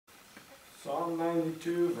Psalm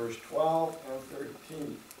 92, verse 12 and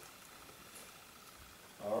 13.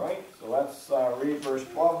 All right, so let's read verse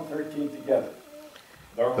 12 and 13 together.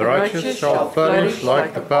 The righteous shall flourish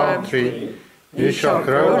like the palm tree. He shall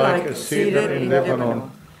grow like a cedar in Lebanon.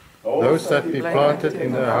 Those that be planted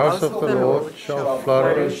in the house of the Lord shall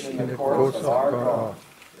flourish in the courts of our God.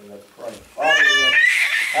 Let's pray. Father, we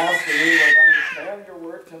ask that we would understand your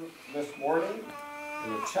word this morning.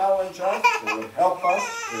 You would challenge us. You would help us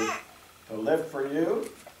to live for you.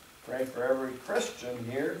 Pray for every Christian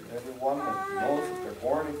here, everyone that knows that they're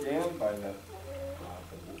born again by the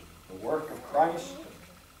work of Christ.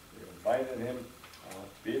 We invited him to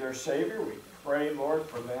be their Savior. We pray, Lord,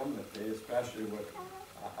 for them that they especially would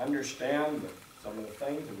understand that some of the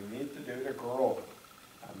things that we need to do to grow.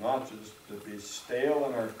 Not just to be stale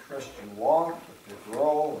in our Christian walk, but to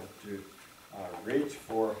grow and to reach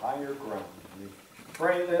for higher ground. And we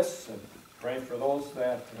pray this and pray for those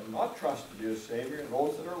that have not trusted you as Savior and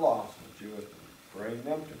those that are lost, that you would bring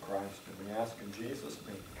them to Christ. And we ask in Jesus'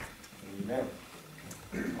 name. Amen.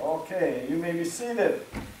 Okay, you may be seated.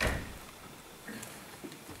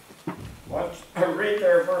 Let's read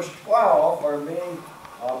there verse 12, our main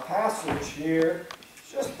passage here.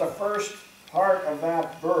 It's just the first part of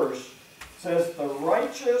that verse. It says, the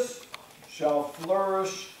righteous shall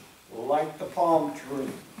flourish like the palm tree.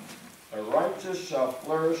 The righteous shall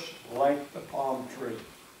flourish like the palm tree.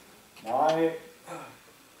 Now I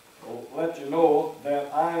will let you know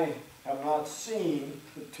that I have not seen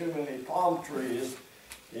too many palm trees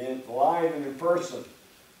live and in person.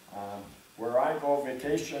 Where I go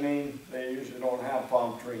vacationing, they usually don't have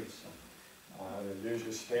palm trees. They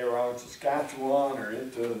usually stay around Saskatchewan or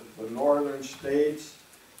into the northern states.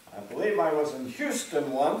 I believe I was in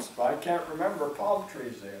Houston once, but I can't remember palm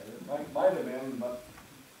trees there. It might have been, but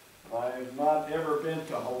I've not ever been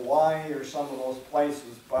to Hawaii or some of those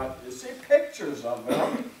places. But you see pictures of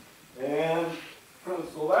them, and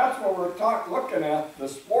so that's what we're looking at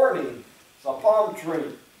this morning. It's a palm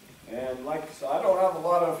tree. And like I said, I don't have a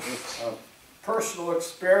lot of personal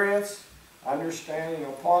experience understanding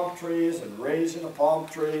of palm trees and raising a palm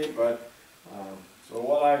tree, but so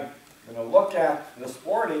what I'm going to look at this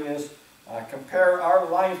morning is compare our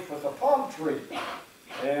life with a palm tree.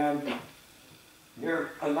 And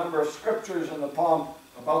here are a number of scriptures in about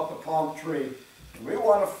the palm tree. And we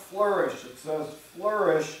want to flourish. It says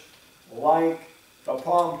flourish like the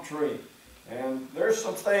palm tree. And there's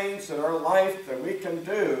some things in our life that we can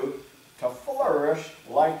do to flourish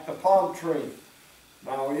like the palm tree.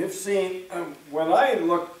 Now you've seen, when I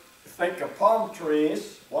think of palm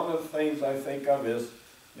trees, one of the things I think of is,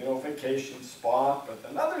 vacation spot.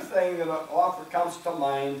 But another thing that often comes to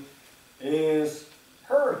mind is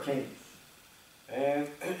hurricanes. And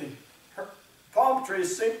palm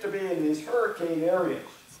trees seem to be in these hurricane areas.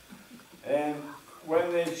 And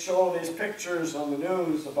when they show these pictures on the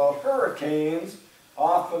news about hurricanes,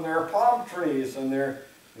 often they're palm trees and they're,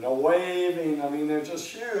 waving. I mean, they're just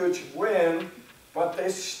huge wind, but they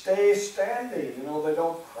stay standing. They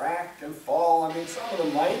don't crack and fall. I mean, some of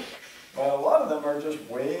them might, but a lot of them are just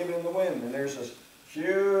waving in the wind. And there's this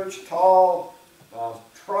huge, tall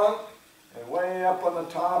trunk, and way up on the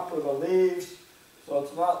top are the leaves. So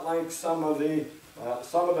it's not like some of the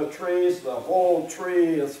trees. The whole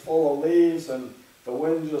tree is full of leaves, and the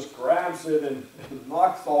wind just grabs it and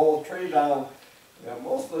knocks the whole tree down.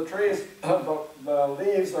 Most of the trees, the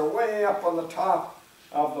leaves are way up on the top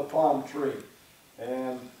of the palm tree.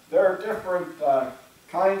 And there are different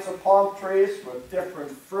kinds of palm trees with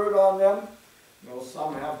different fruit on them.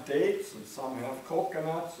 Some have dates and some have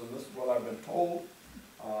coconuts, and this is what I've been told.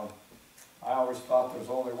 I always thought there's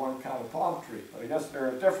only one kind of palm tree, but I guess there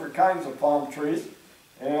are different kinds of palm trees.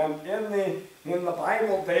 And in the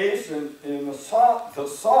Bible days, the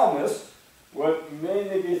psalmist would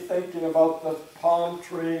mainly be thinking about the palm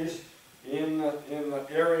trees in the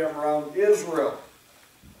area around Israel.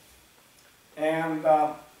 And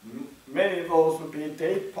many of those would be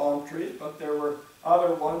date palm trees, but there were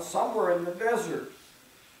other ones. Some were in the desert.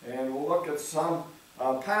 And we'll look at some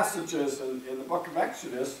passages in the book of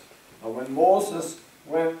Exodus when Moses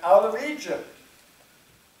went out of Egypt.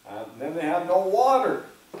 And then they had no water.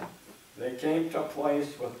 They came to a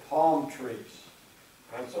place with palm trees.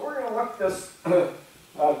 And so we're going to look this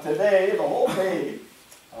today, the whole day.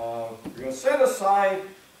 We're going to set aside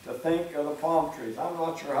to think of the palm trees. I'm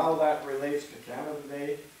not sure how that relates to Canada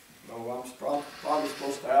Day. I'm probably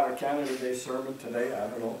supposed to have a Canada Day sermon today. I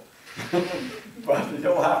don't know. But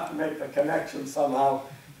you'll have to make the connection somehow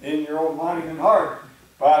in your own mind and heart.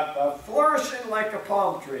 But flourishing like a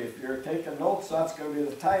palm tree. If you're taking notes, that's going to be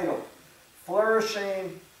the title.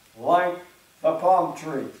 Flourishing like the palm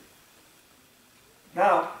tree.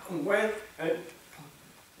 Now, when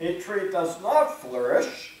a tree does not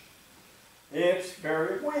flourish, it's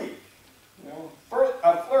very weak.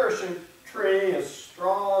 A flourishing tree is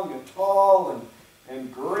strong and tall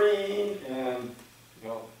and green and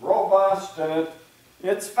robust, and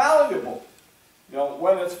it's valuable.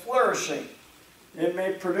 When it's flourishing, it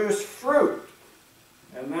may produce fruit,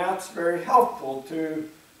 and that's very helpful to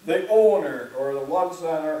the owner or the ones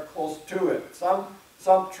that are close to it.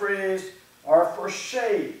 Some trees are for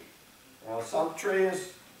shade. Some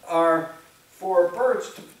trees are for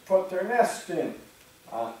birds to put their nest in.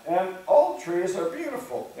 And all trees are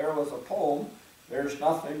beautiful. There was a poem, "There's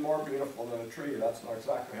nothing more beautiful than a tree." That's not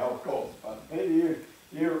exactly how it goes, but maybe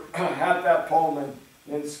you had that poem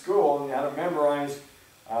in school and you had to memorize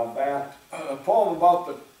that poem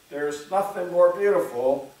about there's nothing more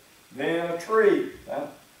beautiful than a tree.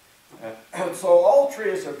 And so all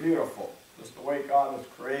trees are beautiful, just the way God has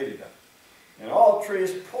created them. And all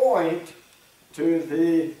trees point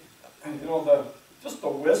to just the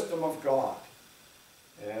wisdom of God.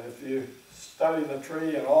 And if you study the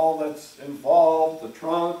tree and all that's involved, the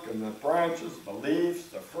trunk and the branches, the leaves,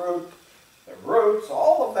 the fruit, the roots,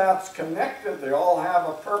 all of that's connected. They all have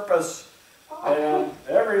a purpose, and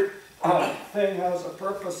everything has a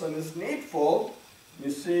purpose and is needful.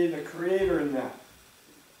 You see the Creator in that.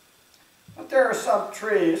 But there are some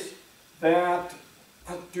trees that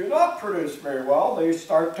do not produce very well. They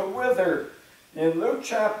start to wither. In Luke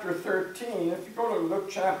chapter 13, if you go to Luke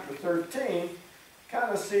chapter 13,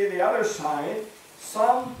 kind of see the other side.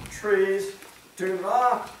 Some trees do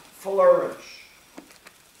not flourish.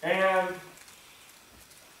 And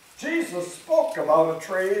Jesus spoke about a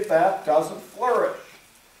tree that doesn't flourish.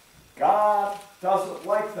 God doesn't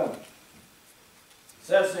like them. It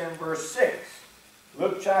says in verse 6,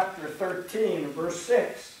 Luke chapter 13, verse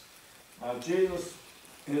 6, Jesus,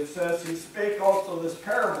 it says, he spake also this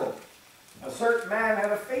parable. A certain man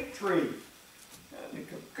had a fig tree. And it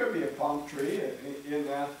could be a palm tree in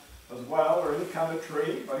that as well, or any kind of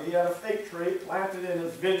tree, but he had a fig tree planted in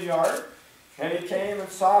his vineyard, and he came and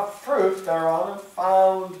sought fruit thereon and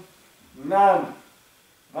found none.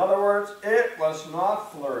 In other words, it was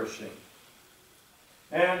not flourishing.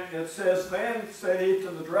 And it says, then said he to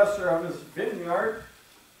the dresser of his vineyard,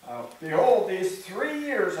 behold, these 3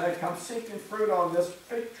 years I come seeking fruit on this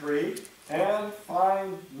fig tree, and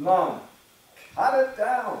find none. Cut it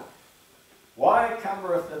down. Why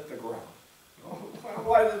cumbereth it the ground?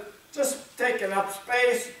 Why is it just taking up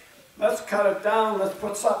space? Let's cut it down. Let's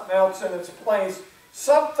put something else in its place.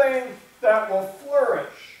 Something that will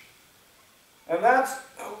flourish. And that's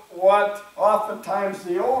what oftentimes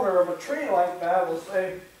the owner of a tree like that will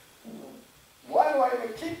say, why do I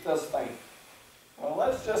even keep this thing? Well,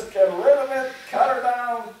 let's just get rid of it, cut her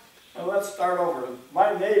down, and let's start over.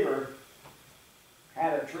 My neighbor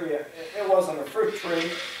had a tree. It wasn't a fruit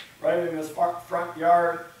tree right in his front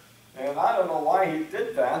yard, and I don't know why he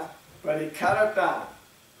did that, but he cut it down.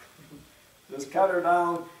 Just cut her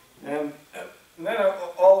down, and then it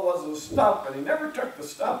all was a stump, and he never took the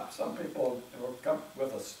stump. Some people come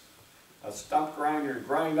with a stump grinder,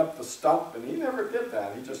 grind up the stump, and he never did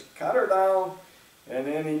that. He just cut her down, and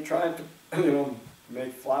then he tried to,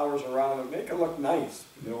 make flowers around it, make it look nice.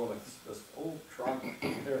 This old trunk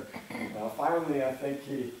here. Finally, I think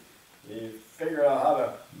he figured out how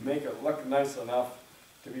to make it look nice enough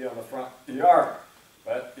to be on the front yard.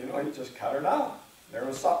 But, he just cut her down. There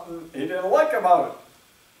was something he didn't like about it.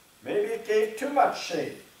 Maybe it gave too much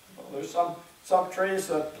shade. There's some trees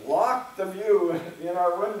that block the view in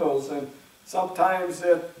our windows, and sometimes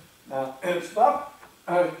it's not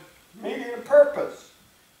meeting a purpose.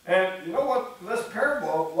 And you know what? This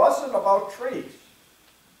parable wasn't about trees.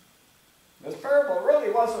 This parable really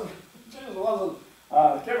wasn't, Jesus wasn't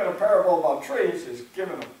giving a parable about trees. He's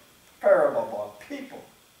giving a parable about people.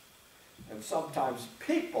 And sometimes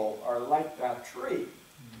people are like that tree.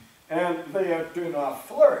 And they do not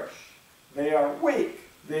flourish. They are weak.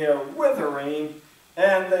 They are withering.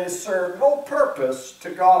 And they serve no purpose to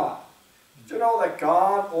God. Did you know that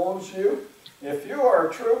God owns you? If you are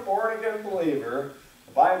a true born-again believer,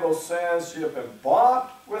 the Bible says you have been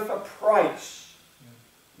bought with a price.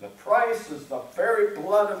 The price is the very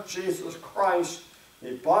blood of Jesus Christ.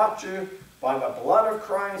 He bought you by the blood of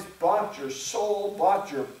Christ, bought your soul,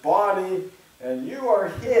 bought your body, and you are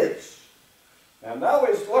His. And now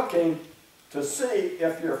He's looking to see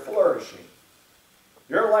if you're flourishing.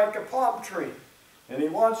 You're like a palm tree, and He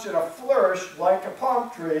wants you to flourish like a palm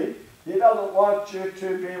tree. He doesn't want you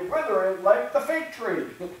to be withering like the fig tree.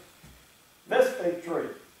 This fig tree.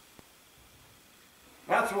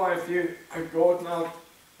 That's why if you go now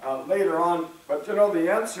later on. But you know,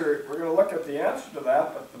 the answer, we're going to look at the answer to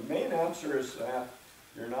that, but the main answer is that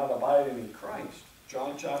you're not abiding in Christ.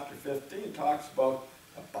 John chapter 15 talks about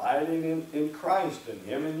abiding in Christ and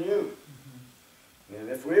Him and you. And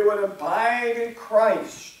if we would abide in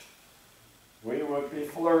Christ, we would be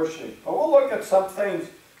flourishing. But we'll look at some things.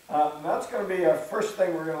 That's going to be our first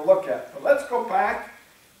thing we're going to look at. But let's go back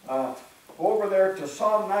over there to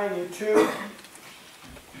Psalm 92.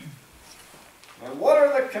 And what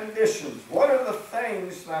are the conditions? What are the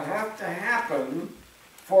things that have to happen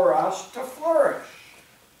for us to flourish?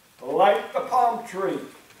 Like the palm tree.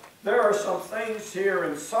 There are some things here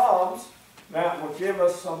in Psalms that will give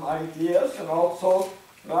us some ideas, and also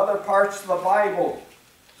in other parts of the Bible.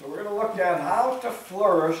 So we're going to look at how to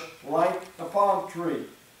flourish like the palm tree.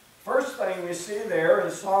 First thing we see there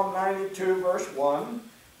in Psalm 92 verse 1,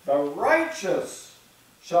 the righteous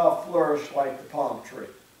shall flourish like the palm tree.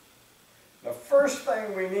 The first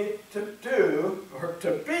thing we need to do, or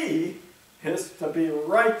to be, is to be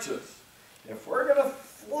righteous. If we're going to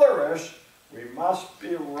flourish, we must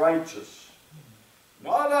be righteous.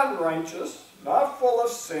 Not unrighteous, not full of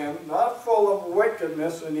sin, not full of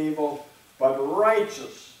wickedness and evil, but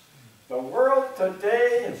righteous. The world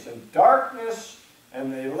today is in darkness,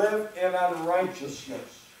 and they live in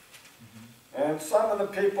unrighteousness. And some of the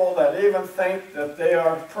people that even think that they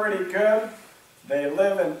are pretty good, they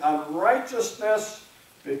live in unrighteousness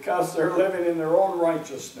because they're living in their own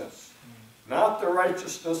righteousness, not the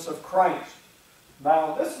righteousness of Christ.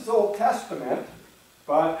 Now, this is Old Testament,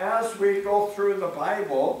 but as we go through the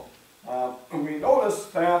Bible, we notice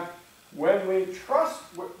that when we trust,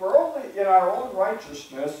 we're only in our own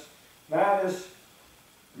righteousness, that is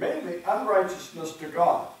mainly unrighteousness to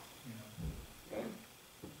God. Okay?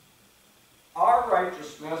 Our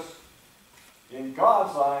righteousness in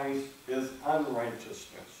God's eyes is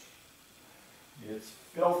unrighteousness. It's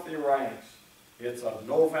filthy rags. It's of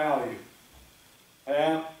no value.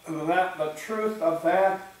 And that the truth of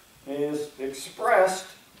that is expressed,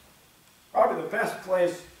 probably the best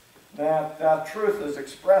place that that truth is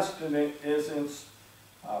expressed in it is in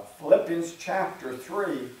Philippians chapter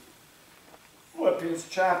 3. Philippians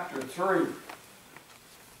chapter 3.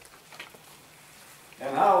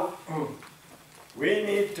 And how we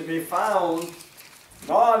need to be found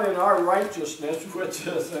not in our righteousness, which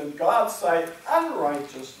is in God's sight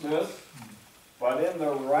unrighteousness, but in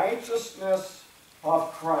the righteousness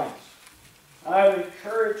of Christ. I would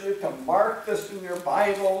encourage you to mark this in your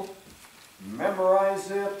Bible,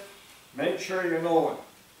 memorize it, make sure you know it.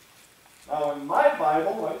 Now in my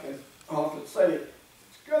Bible, like I often say,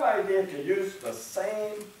 it's a good idea to use the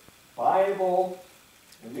same Bible,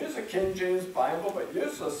 and use a King James Bible, but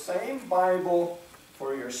use the same Bible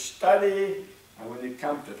for your study, and when you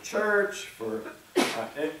come to church, for,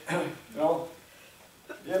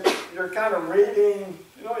 you're kind of reading,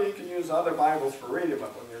 you can use other Bibles for reading,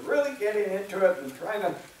 but when you're really getting into it and trying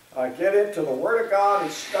to get into the Word of God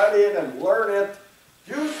and study it and learn it,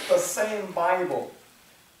 use the same Bible.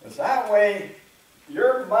 Because that way,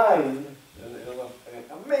 your mind, an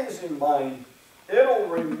amazing mind, it'll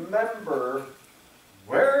remember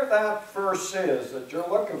where that verse is that you're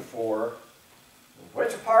looking for,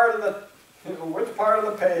 which part of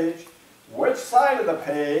the page, which side of the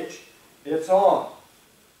page it's on.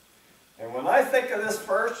 And when I think of this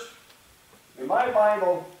verse, in my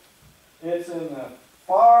Bible, it's in the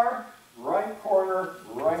far right corner,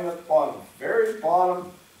 right at the bottom, very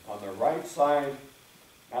bottom on the right side.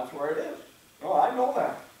 That's where it is. I know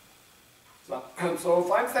that. So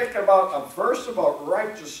if I'm thinking about a verse about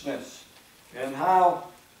righteousness and how,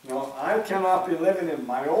 I cannot be living in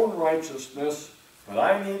my own righteousness, but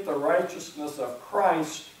I need the righteousness of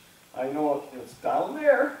Christ, I know it's down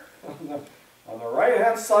there on the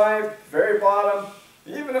right-hand side, very bottom.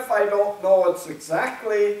 Even if I don't know it's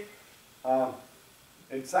exactly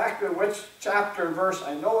which chapter and verse,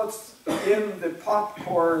 I know it's in the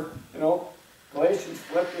popcorn, Galatians,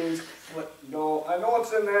 Philippians, I know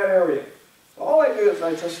it's in that area. So all I do is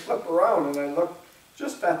I just flip around and I look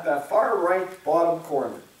just at that far right bottom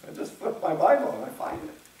corner. I just flip my Bible and I find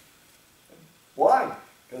it. Why?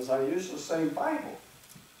 Because I use the same Bible.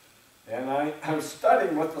 And I'm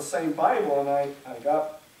studying with the same Bible, and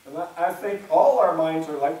I think all our minds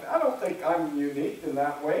are like that. I don't think I'm unique in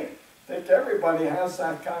that way. I think everybody has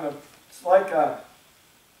that kind of, it's like a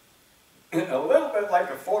little bit like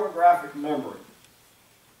a photographic memory.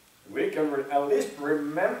 We can at least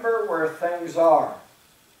remember where things are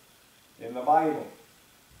in the Bible.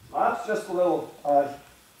 That's just a little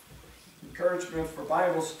encouragement for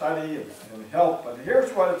Bible study and help. But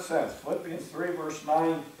here's what it says, Philippians 3 verse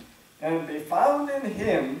 9, and be found in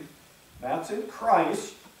Him, that's in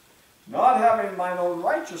Christ, not having mine own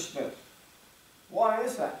righteousness. Why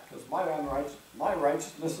is that? Because my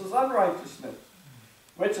righteousness is unrighteousness,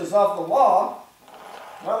 which is of the law.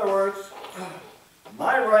 In other words,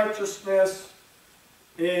 my righteousness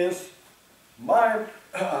is my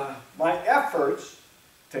efforts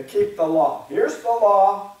to keep the law. Here's the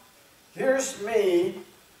law. Here's me.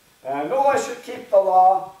 And I know I should keep the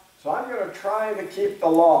law, so I'm going to try to keep the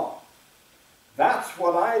law. That's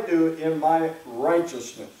what I do in my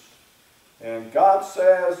righteousness. And God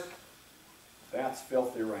says, that's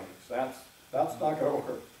filthy rags. That's not going to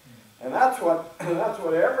work. And that's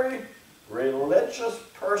what every religious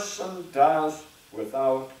person does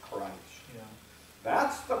without Christ. Yeah.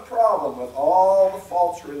 That's the problem with all the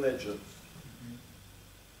false religions.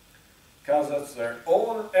 Because it's their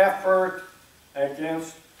own effort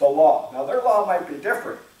against the law. Now their law might be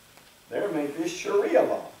different. There may be Sharia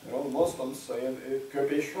law. You know, the Muslims say it could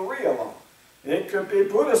be Sharia law. It could be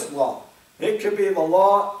Buddhist law. It could be the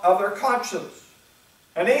law of their conscience.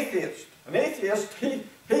 An atheist, he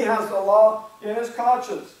has the law in his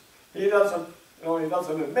conscience. He doesn't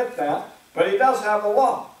admit that, but he does have a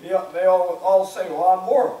law. They all say, well, I'm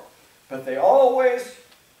moral. But they always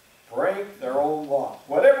break their own law.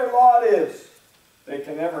 Whatever law it is, they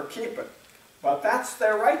can never keep it. But that's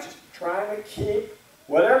their righteousness, trying to keep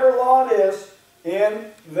whatever law it is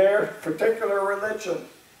in their particular religion.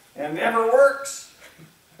 And it never works,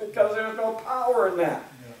 because there's no power in that.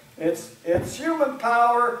 Yeah. It's human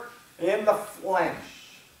power in the flesh.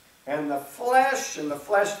 And in the flesh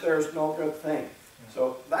there's no good thing. Yeah.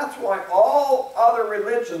 So that's why all other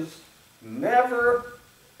religions never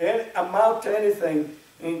amount to anything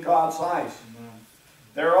in God's eyes.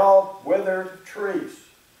 They're all withered trees.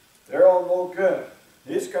 They're all no good.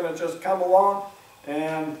 He's going to just come along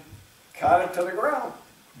and cut it to the ground.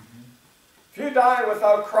 If you die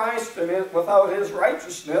without Christ and without His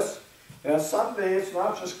righteousness, then someday it's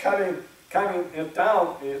not just cutting it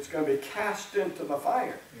down, it's going to be cast into the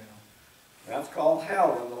fire. Yeah. That's called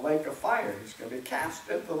hell, in the lake of fire. He's going to be cast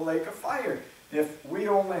into the lake of fire if we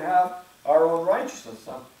only have our own righteousness.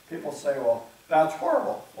 Some people say, well, that's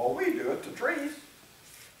horrible. Well, we do it to trees.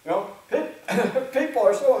 You know, people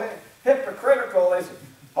are so hypocritical. They say,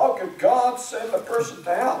 how could God send a person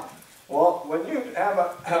to hell? Well, when you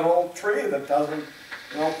have an old tree that doesn't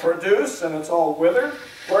produce and it's all withered,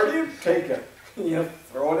 where do you take it? You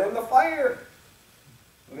throw it in the fire.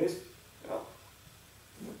 At least,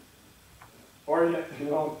 or you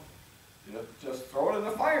just throw it in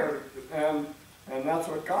the fire, and that's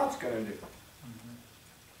what God's going to do.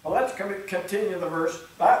 Well, let's continue the verse.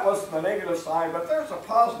 That was the negative side, but there's a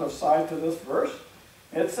positive side to this verse.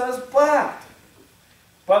 It says, but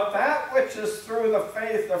that which is through the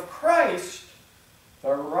faith of Christ,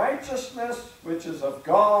 the righteousness which is of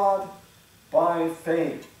God by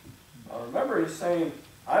faith. Now remember, he's saying,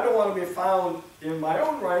 I don't want to be found in my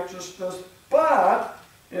own righteousness, but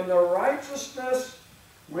in the righteousness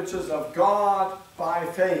which is of God by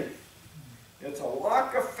faith. It's a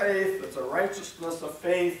walk of faith, it's a righteousness of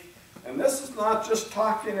faith, and this is not just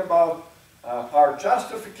talking about our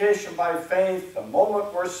justification by faith, the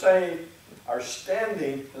moment we're saved, our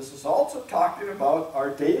standing. This is also talking about our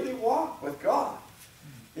daily walk with God.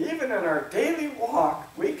 Even in our daily walk,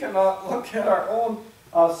 we cannot look at our own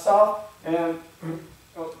self and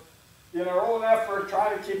in our own effort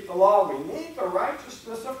try to keep the law. We need the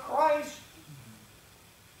righteousness of Christ.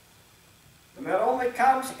 And that only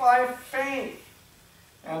comes by faith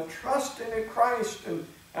and trusting in Christ and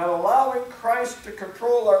allowing Christ to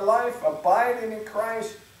control our life, abiding in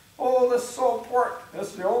Christ. Oh, this is so important.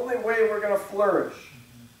 This is the only way we're going to flourish.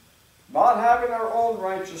 Not having our own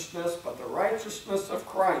righteousness, but the righteousness of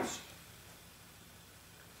Christ.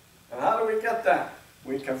 And how do we get that?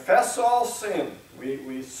 We confess all sin.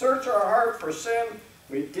 We search our heart for sin.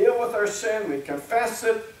 We deal with our sin. We confess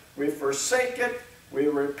it. We forsake it. We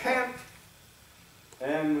repent.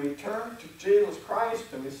 And we turn to Jesus Christ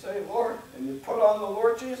and we say, Lord, and you put on the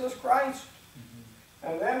Lord Jesus Christ.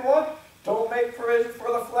 And then what? Don't make provision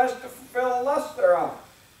for the flesh to fulfill the lust thereof.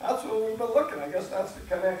 That's what we've been looking at. I guess that's the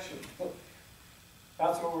connection.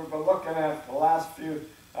 That's what we've been looking at the last few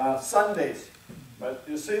Sundays. But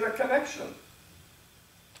you see the connection.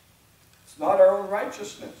 It's not our own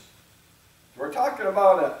righteousness. We're talking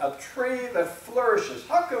about a tree that flourishes.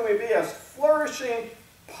 How can we be a flourishing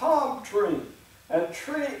palm tree? A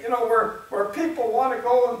tree, where people want to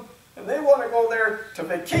go and they want to go there to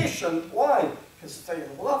vacation. Why? Because they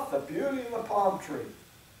love the beauty of the palm tree.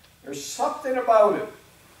 There's something about it.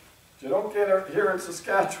 You don't get it here in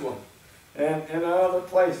Saskatchewan and in another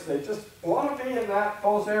place. They just want to be in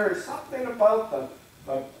those areas. Something about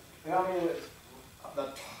the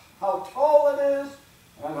how tall it is,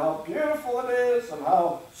 and how beautiful it is, and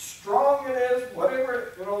how strong it is,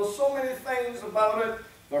 whatever, so many things about it,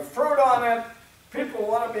 the fruit on it. People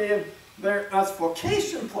want to be in there. That's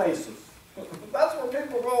vacation places. That's where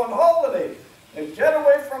people go on holiday and get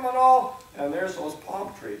away from it all. And there's those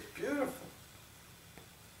palm trees, beautiful.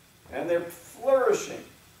 And they're flourishing.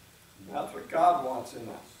 That's what God wants in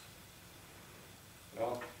us.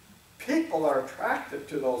 People are attracted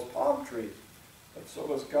to those palm trees, but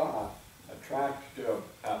so is God attracted to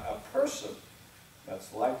a person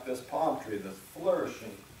that's like this palm tree, that's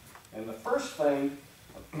flourishing. And the first thing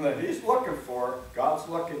that he's looking for, God's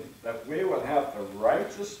looking that we would have the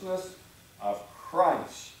righteousness of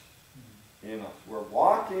Christ in us. We're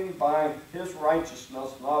walking by his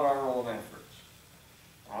righteousness, not our own efforts.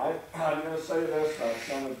 I'm going to say this,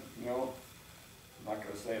 I'm not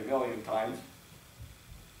going to say a million times,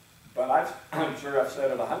 but I'm sure I've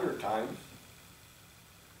said it 100 times.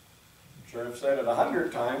 I'm sure I've said it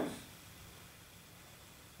 100 times.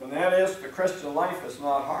 And that is, the Christian life is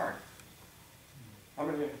not hard. How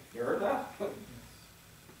many of you heard that?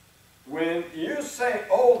 When you say,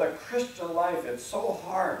 oh, the Christian life, it's so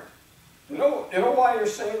hard. You know why you're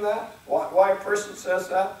saying that? Why a person says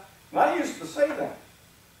that? And I used to say that.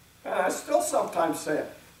 And I still sometimes say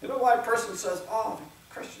it. You know why a person says, oh,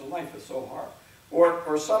 the Christian life is so hard?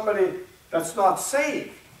 Or somebody that's not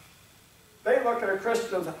saved. They look at a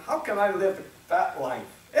Christian and say, how can I live that life?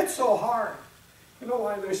 It's so hard. You know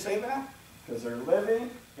why they say that? Because they're living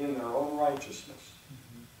in their own righteousness.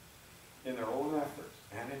 In their own efforts.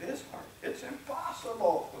 And it is hard. It's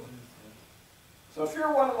impossible. So if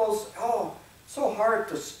you're one of those, oh, so hard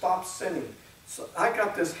to stop sinning. So I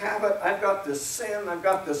got this habit, I've got this sin, I've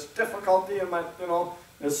got this difficulty in my,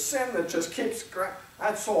 this sin that just keeps,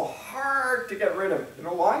 that's so hard to get rid of. You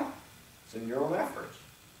know why? It's in your own efforts.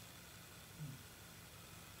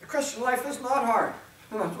 The Christian life is not hard.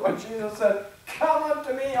 That's why Jesus said, come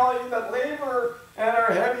unto me, all you that labor and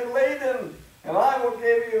are heavy laden, and I will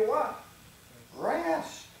give you what?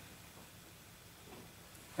 Rest.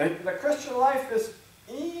 The Christian life is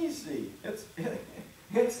easy. It's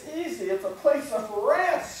easy. It's a place of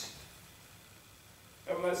rest.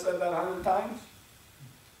 Haven't I said that 100 times?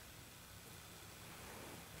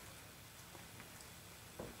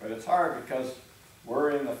 But it's hard because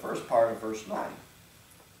we're in the first part of verse 9.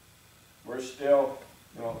 We're still,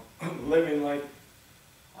 living like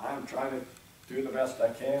I'm trying to do the best I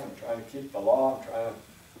can. I'm trying to keep the law. I'm trying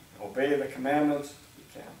to obey the commandments. You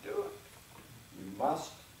can't do it.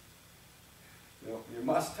 You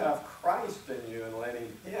must have Christ in you and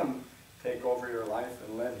letting him take over your life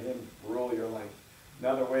and let him rule your life.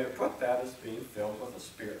 Another way to put that is being filled with the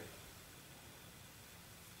Spirit.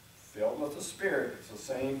 Filled with the Spirit. It's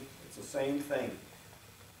the same thing.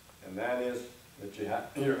 And that is that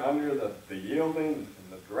you're under the yielding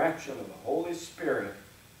and the direction of the Holy Spirit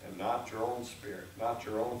and not your own spirit, not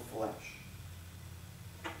your own flesh.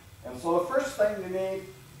 And so the first thing you need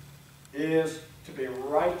is to be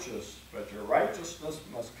righteous, but your righteousness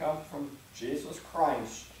must come from Jesus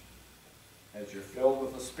Christ as you're filled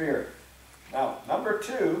with the Spirit. Now, number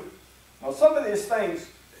two, some of these things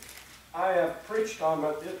I have preached on,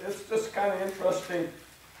 but it's just kind of interesting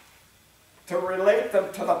to relate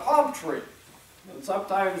them to the palm tree. And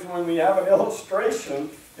sometimes when we have an illustration,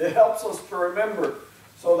 it helps us to remember.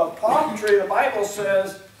 So the palm tree, the Bible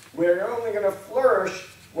says, we're only going to flourish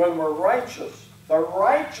when we're righteous. The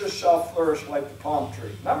righteous shall flourish like the palm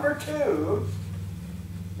tree. Number two,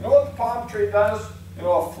 you know what the palm tree does?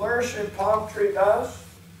 A flourishing palm tree does?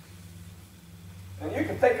 And you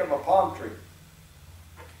can think of a palm tree.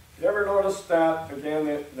 You ever notice that,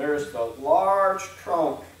 again, there's the large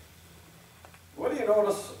trunk. What do you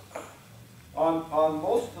notice on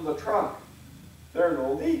most of the trunk? There are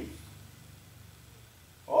no leaves.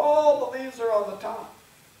 All the leaves are on the top.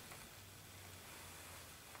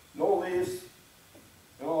 No leaves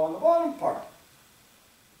on the bottom part.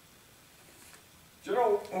 Do you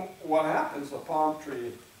know what happens? The palm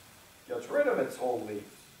tree gets rid of its old leaves.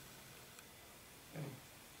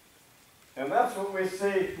 And that's what we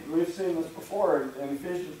see. We've seen this before in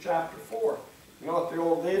Ephesians chapter 4. You know what the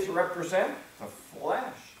old leaves represent? The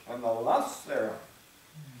flesh and the lusts thereof.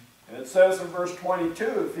 And it says in verse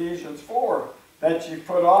 22, Ephesians 4, that you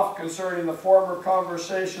put off concerning the former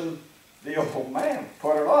conversation the old man.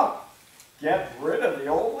 Put it off. Get rid of the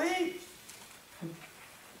old leaves.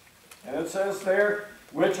 And it says there,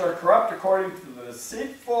 which are corrupt according to the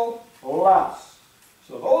deceitful lusts.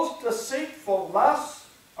 So those deceitful lusts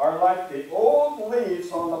are like the old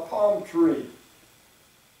leaves on the palm tree.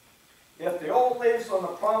 If the old leaves on the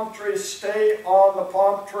palm tree stay on the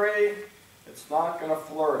palm tree, it's not going to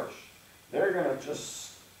flourish. They're going to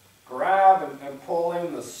just grab and pull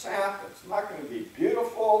in the sap. It's not going to be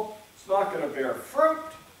beautiful. It's not going to bear fruit.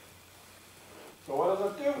 So what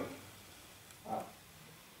does it do?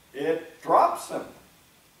 It drops them.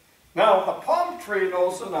 Now, the palm tree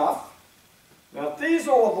knows enough. Now, if these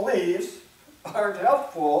old leaves aren't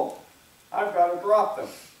helpful, I've got to drop them.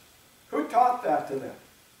 Who taught that to them?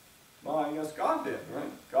 Well, I guess God did,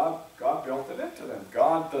 right? God built it into them.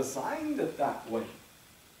 God designed it that way.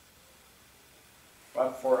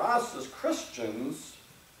 But for us as Christians,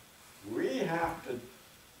 we have to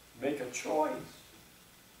make a choice.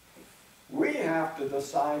 We have to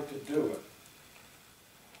decide to do it.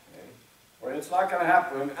 Okay? Well, it's not going to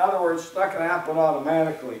happen. In other words, it's not going to happen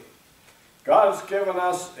automatically. God has given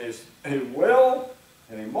us a will,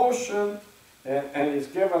 an emotion, and He's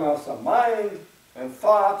given us a mind and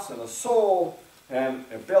thoughts and a soul and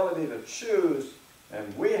ability to choose.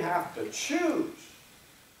 And we have to choose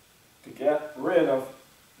to get rid of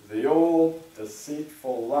the old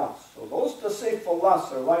deceitful lusts. So those deceitful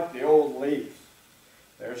lusts are like the old leaves.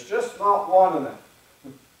 There's just not one of them.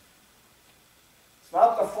 It's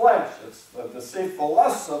not the flesh, it's the deceitful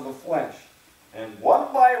lusts of the flesh. And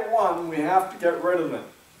one by one, we have to get rid of them.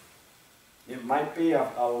 It might be a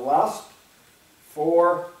lust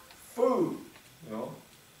for food,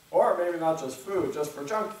 or maybe not just food, just for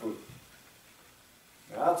junk food.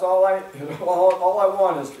 Now, that's all all I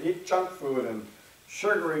want is to eat junk food and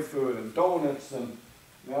sugary food and donuts, and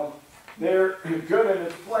they're good in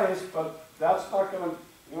its place, but that's not going to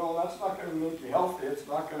that's not going to make you healthy. It's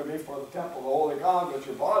not going to be for the temple of the Holy God, but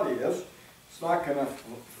your body is. It's not going to.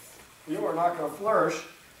 You are not going to flourish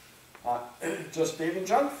just eating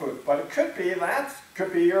junk food. But it could be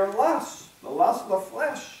could be your lust, the lust of the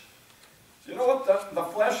flesh. Do you know what the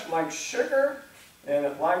flesh likes? Sugar, and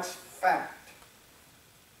it likes fat.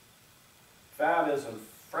 Fat is in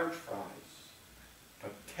French fries,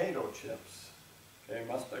 potato chips. Okay,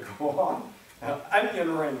 must I go on?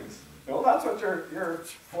 Onion rings. That's what your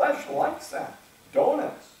flesh likes. That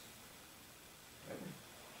donuts.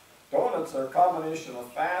 Donuts are a combination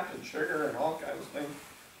of fat and sugar and all kinds of things.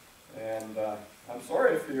 And I'm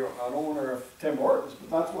sorry if you're an owner of Tim Hortons, but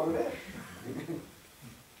that's what it is.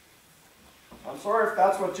 I'm sorry if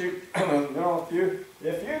that's what you,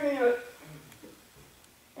 if you need it,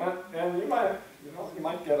 and you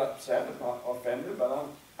might get upset if not offended, but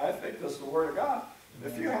I think this is the Word of God.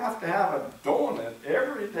 If you have to have a donut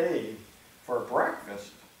every day for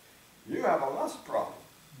breakfast, you have a lust problem.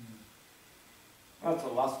 That's a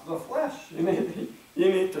lust of the flesh. You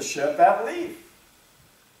need to shed that leaf.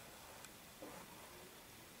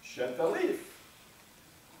 Shed the leaf.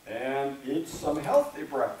 And eat some healthy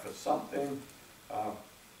breakfast, something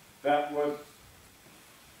that would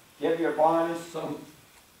give your body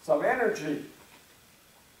some energy.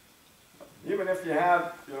 Even if you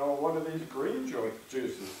had, one of these green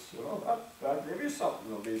juices, that give you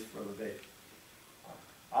something at least for the day.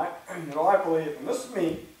 I believe, and this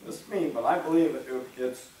is me, but I believe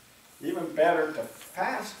it's even better to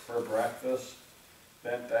fast for breakfast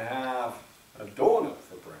than to have a donut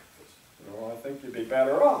for breakfast. I think you'd be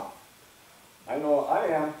better off. I know I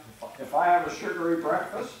am. If I have a sugary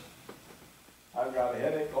breakfast, I've got a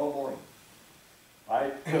headache all morning.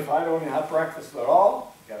 If I don't have breakfast at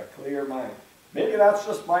all, I've got a clear mind. Maybe that's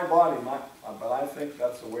just my body, but I think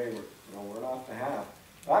that's the way we're not to have.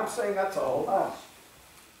 I'm saying that's a lust.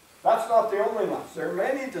 That's not the only lust. There are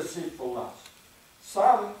many deceitful lusts.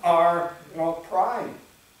 Some are, pride.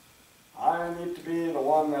 I need to be the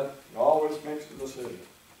one that always makes the decision.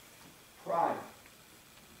 Pride.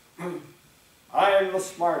 I am the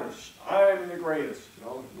smartest. I am the greatest.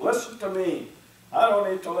 Listen to me. I don't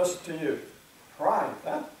need to listen to you. Pride.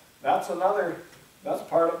 That's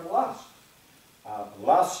part of lust.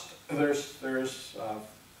 Lust. There's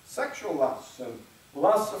sexual lust and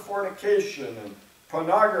lust of fornication and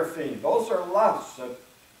pornography. Those are lusts that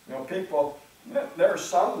people. There are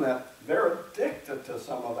some that they're addicted to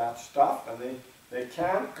some of that stuff, and they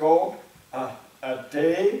can't go a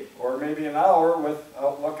day or maybe an hour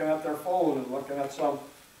without looking at their phone and looking at some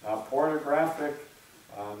pornographic,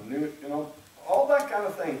 all that kind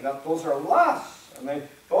of thing. Those are lusts, and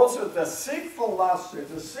those are deceitful lusts. They're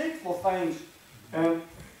deceitful things, and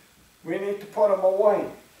we need to put them away.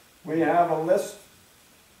 We have a list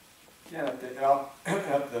at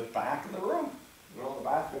the back of the room, the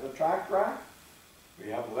back of the tract rack. We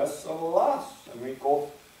have lists of lusts, and you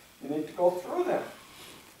need to go through them.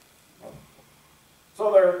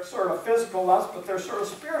 So they're sort of physical lusts, but they're sort of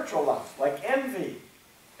spiritual lusts, like envy.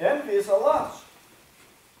 Envy is a lust.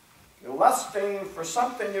 You're lusting for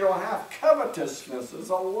something you don't have. Covetousness is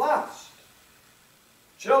a lust.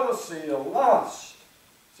 jealousy, lust.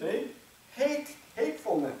 See?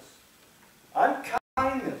 Hatefulness,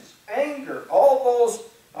 unkindness, anger. All those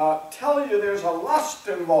tell you there's a lust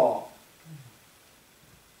involved.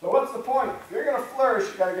 So what's the point? If you're going to flourish,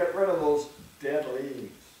 you've got to get rid of those dead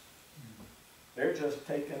leaves. They're just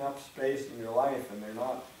taking up space in your life, and they're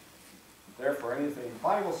not there for anything. The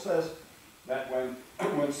Bible says that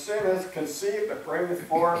when sin is conceived, it bringeth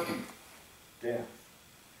forth death.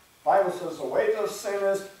 The Bible says the wages of sin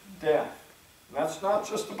is death. And that's not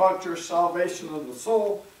just about your salvation of the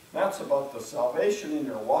soul. That's about the salvation in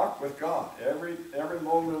your walk with God every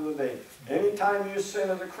moment of the day. Anytime you sin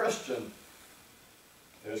as a Christian,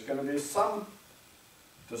 there's going to be some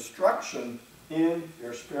destruction in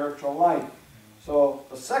your spiritual life. So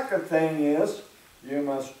the second thing is you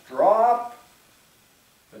must drop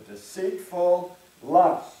the deceitful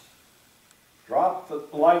lust. Drop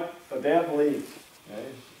like the dead leaves. Okay?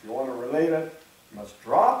 If you want to relate it, you must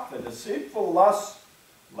drop the deceitful lust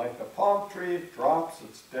like the palm tree drops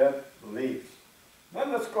its dead leaves.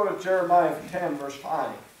 Then let's go to Jeremiah 10, verse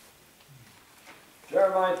 5.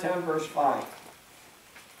 Jeremiah 10, verse 5.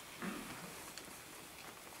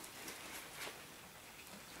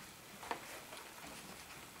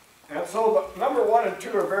 And so the number 1 and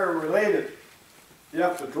 2 are very related. You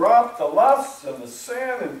have to drop the lust and the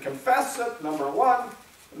sin and confess it, number 1.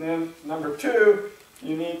 And then number 2,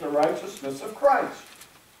 you need the righteousness of Christ.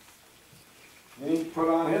 You need to put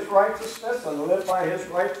on His righteousness and live by His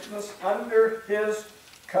righteousness under His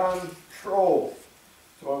control.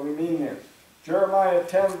 That's what we mean here. Jeremiah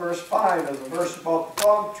 10 verse 5 is a verse about the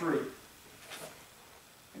palm tree.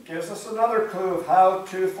 It gives us another clue of how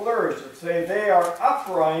to flourish. It says, they are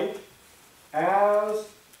upright as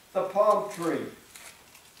the palm tree.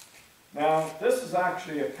 Now, this is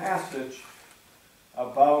actually a passage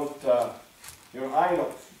about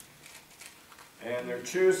idols. And they're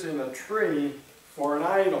choosing a tree for an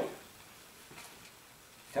idol.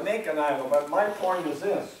 To make an idol. But my point is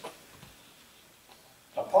this.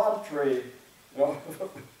 A palm tree,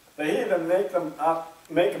 they even make them out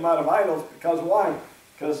of idols because why?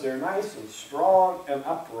 Because they're nice and strong and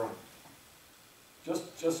upright. Just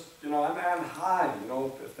and high.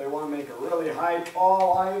 If they want to make a really high,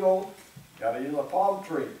 tall idol, got to use a palm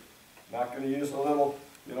tree. Not going to use a little,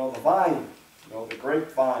 the vine, the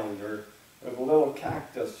grapevine or the little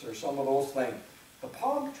cactus or some of those things. The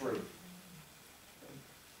palm tree.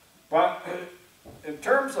 But in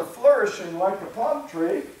terms of flourishing like the palm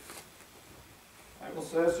tree, the Bible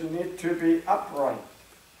says you need to be upright.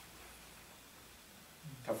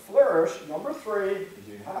 To flourish, number 3, is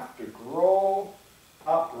you have to grow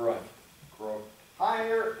upright. Grow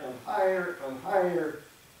higher and higher and higher,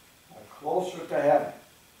 closer to heaven.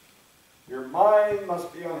 Your mind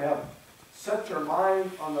must be on heaven. Set your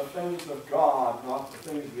mind on the things of God, not the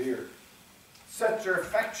things of the earth. Set your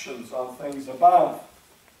affections on things above.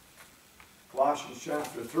 Colossians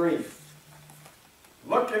chapter 3.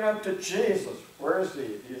 Looking unto Jesus. Where is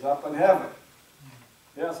He? He's up in heaven.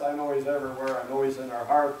 Yes, I know He's everywhere. I know He's in our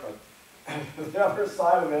heart, but the other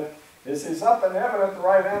side of it is He's up in heaven at the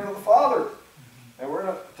right hand of the Father. And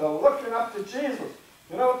we're looking up to Jesus.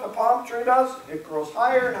 You know what the palm tree does? It grows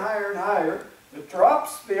higher and higher and higher. It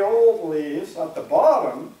drops the old leaves at the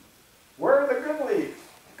bottom. Where are the good leaves?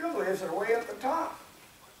 The good leaves are way at the top.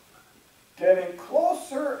 Getting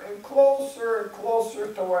closer and closer and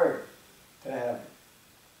closer to where? To heaven.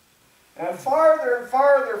 And farther and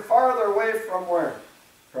farther and farther away from where?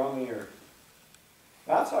 From the earth.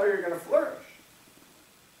 That's how you're going to flourish.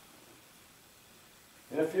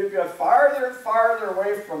 And if you get farther and farther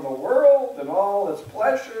away from the world and all its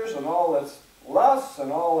pleasures and all its lusts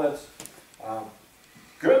and all its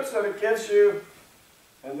goods that it gives you,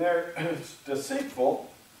 and they're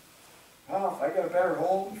deceitful, well, if I get a better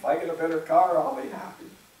home, if I get a better car, I'll be happy.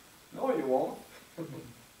 No, you won't.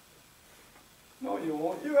 No, you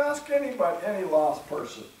won't. You ask anybody, any lost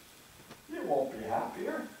person, you won't be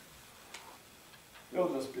happier.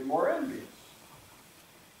 You'll just be more envious.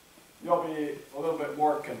 You'll be a little bit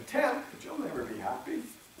more content, but you'll never be happy.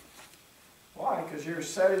 Why? Because you're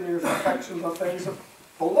setting your affections on things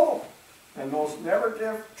below. And those never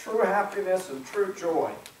give true happiness and true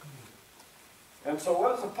joy. And so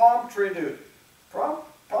what does a palm tree do?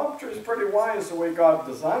 Palm tree is pretty wise the way God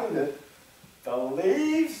designed it. The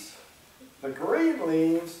leaves, the green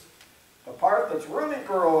leaves, the part that's really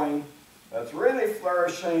growing, that's really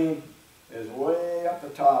flourishing, is way up the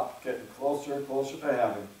top, getting closer and closer to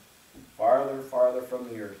heaven, farther and farther from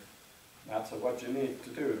the earth. That's what you need to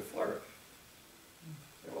do to flourish.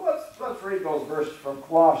 Well, let's read those verses from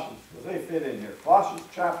Colossians, because they fit in here. Colossians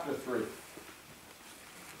chapter 3.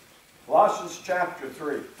 Colossians chapter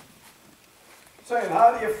 3. Saying,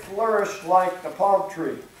 how do you flourish like the palm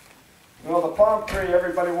tree? You know, the palm tree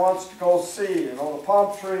everybody wants to go see. You know, the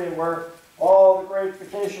palm tree where all the great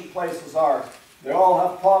vacation places are. They all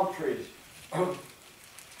have palm trees.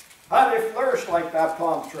 How do you flourish like that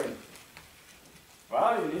palm tree?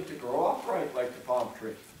 Well, you need to grow upright like the palm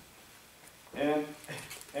tree. And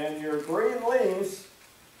your green leaves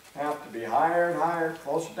have to be higher and higher,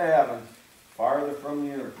 closer to heaven, farther from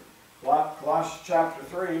the earth. Colossians chapter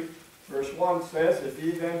 3, verse 1 says, if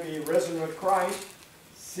ye then be risen with Christ,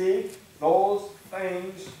 seek those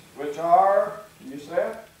things which are, can you say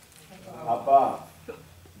it? Above. Is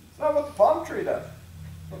that what the palm tree does?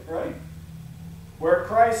 Right? Where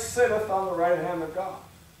Christ sitteth on the right hand of God.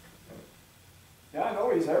 Yeah, I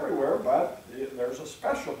know he's everywhere, but there's a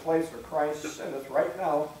special place where Christ sitteth right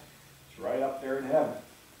now. It's right up there in heaven.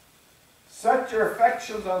 Set your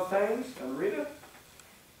affections on things, and read it.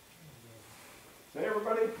 Say,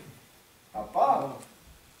 everybody, above,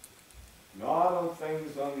 not on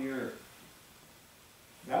things on the earth.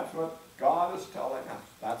 That's what God is telling us.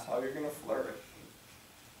 That's how you're going to flourish.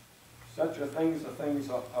 Set your things of things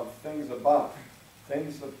above,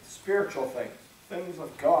 things of spiritual things, things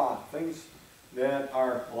of God, things that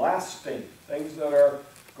are lasting, things that are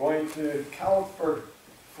going to count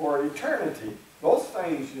for eternity. Those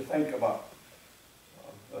things you think about.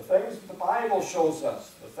 The things the Bible shows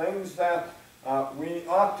us, the things that we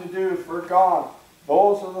ought to do for God,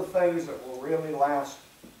 those are the things that will really last.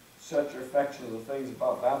 Set your affection on the things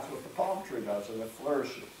above. That's what the palm tree does, and it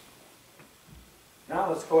flourishes. Now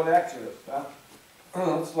let's go to Exodus.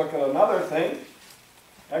 Let's look at another thing.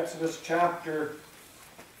 Exodus chapter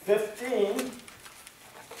 15.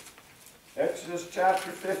 Exodus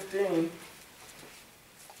chapter 15.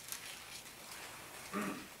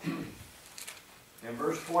 In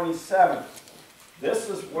verse 27. This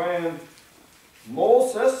is when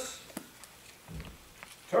Moses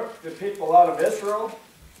took the people out of Israel,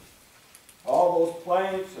 all those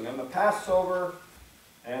plagues, and then the Passover,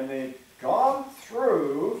 and they'd gone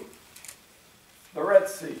through the Red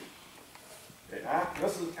Sea.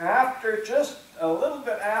 This is after, just a little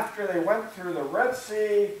bit after they went through the Red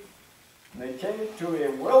Sea, and they came to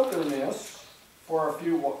a wilderness for a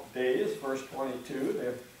few days, verse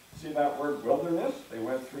 22. See that word wilderness? They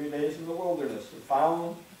went 3 days in the wilderness and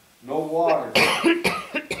found no water.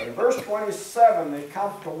 But in verse 27, they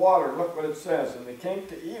come to water. Look what it says. And they came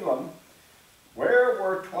to Elim, where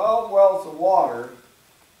were 12 wells of water.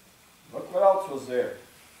 Look what else was there.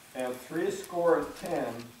 And 70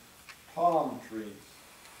 palm trees.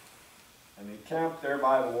 And they camped there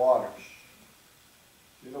by the waters.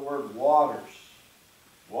 See the word waters.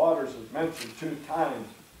 Waters is mentioned 2 times.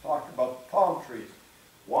 Talk about the palm trees.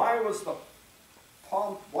 Why were the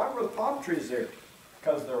palm trees there?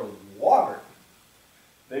 Because there was water.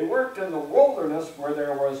 They worked in the wilderness where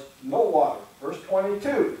there was no water. Verse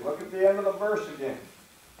 22. Look at the end of the verse again.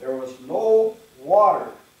 There was no water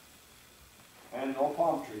and no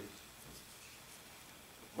palm trees.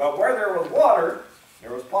 But where there was water,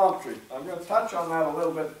 there was palm trees. I'm going to touch on that a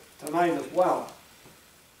little bit tonight as well.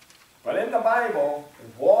 But in the Bible,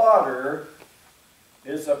 water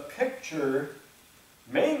is a picture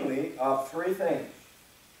mainly of 3 things.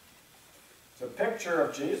 It's a picture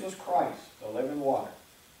of Jesus Christ, the living water.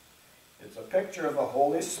 It's a picture of the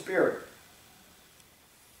Holy Spirit.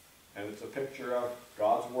 And it's a picture of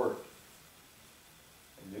God's Word.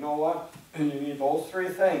 And you know what? You need those 3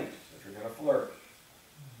 things if you're going to flourish.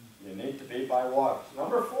 You need to be by water.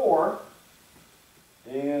 Number 4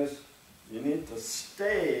 is you need to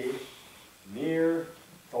stay near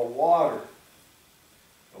the water.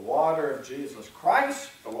 The water of Jesus Christ,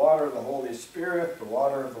 the water of the Holy Spirit, the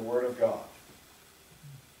water of the Word of God.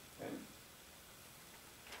 Okay.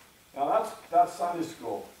 Now that's Sunday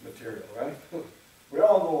school material, right? We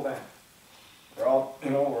all know that. We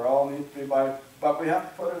all need to be by, but we have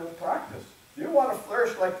to put it in practice. If you want to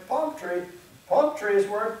flourish like the palm trees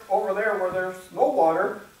weren't over there where there's no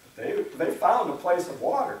water. They found a place of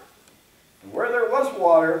water. And where there was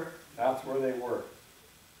water, that's where they were.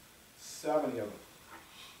 70 of them.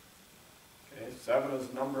 Okay, 7 is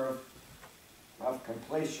the number of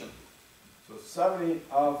completion. So 70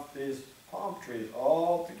 of these palm trees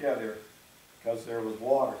all together because there was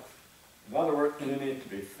water. In other words, you need to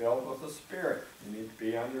be filled with the Spirit. You need to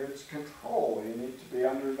be under its control. You need to be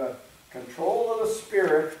under the control of the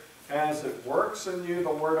Spirit as it works in you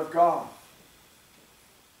the Word of God.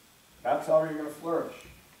 That's how you're going to flourish.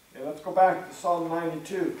 Okay, let's go back to Psalm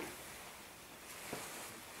 92.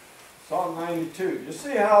 Psalm 92. You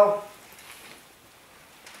see how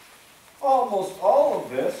almost all of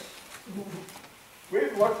this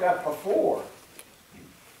we've looked at before.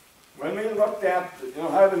 When we looked at,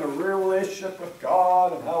 having a real relationship with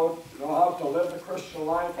God and how, how to live the Christian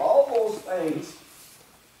life, all those things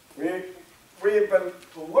we've been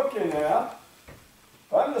looking at.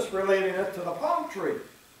 I'm just relating it to the palm tree.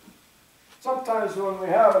 Sometimes when we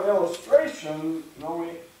have an illustration,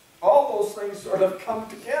 all those things sort of come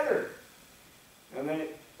together. And they're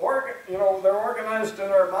organized in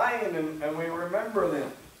our mind, and we remember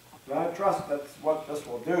them. And I trust that's what this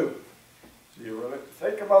will do. So you really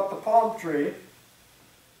think about the palm tree,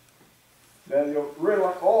 then you'll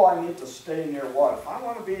realize, oh, I need to stay near water. If I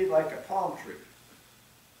want to be like a palm tree.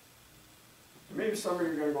 Maybe some of you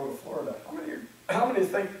are going to go to Florida. How many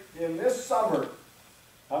think in this summer,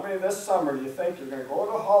 how many this summer do you think you're going to go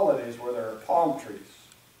to holidays where there are palm trees?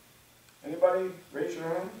 Anybody? Raise your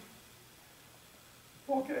hand.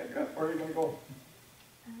 Okay, good. Where are you going to go?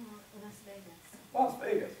 Las Vegas. Las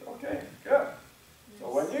Vegas. Okay, good. So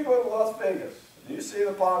when you go to Las Vegas and you see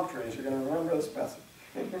the palm trees, you're going to remember this message.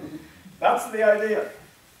 That's the idea.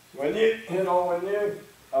 When you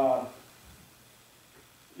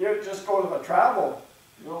just go to the travel,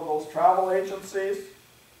 those travel agencies,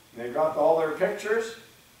 and they've got all their pictures,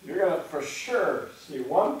 you're going to for sure see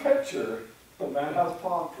one picture that has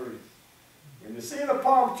palm trees. When you see the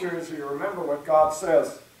palm trees, you remember what God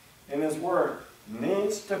says in His Word.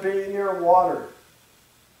 Needs to be near water.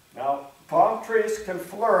 Now, palm trees can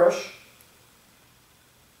flourish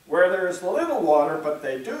where there is little water, but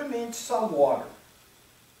they do need some water.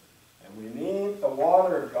 And we need the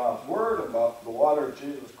water of God's Word, about the water of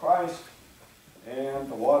Jesus Christ, and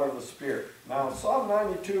the water of the Spirit. Now, Psalm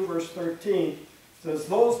 92, verse 13 says,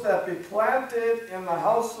 "Those that be planted in the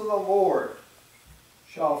house of the Lord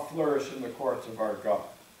shall flourish in the courts of our God."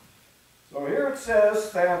 So here it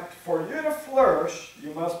says that for you to flourish,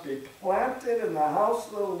 you must be planted in the house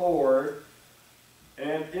of the Lord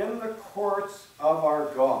and in the courts of our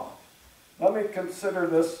God. Let me consider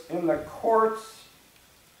this in the courts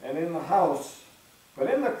and in the house. But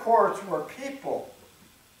in the courts were people.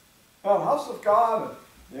 Now, the house of God,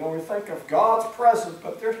 we think of God's presence,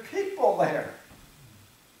 but there's people there.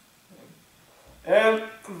 And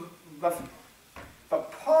the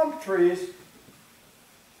palm trees,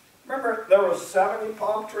 remember there were 70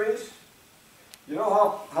 palm trees? You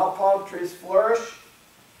know how palm trees flourish?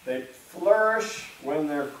 They flourish when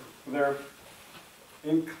they're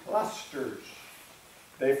in clusters.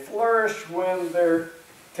 They flourish when they're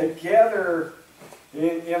together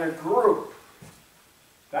in a group.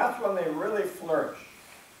 That's when they really flourish.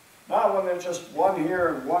 Not when there's just one here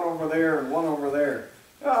and one over there and one over there.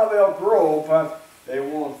 They'll grow, but they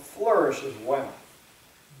won't flourish as well.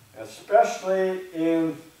 Especially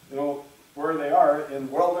in, where they are, in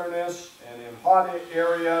wilderness and in hot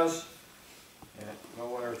areas.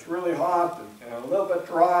 And where it's really hot and a little bit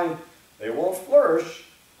dry, they won't flourish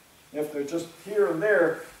if they're just here and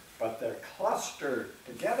there, but they're clustered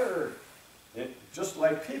together, just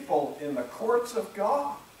like people in the courts of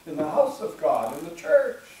God, in the house of God, in the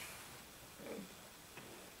church.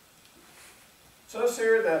 It says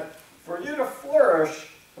here that for you to flourish,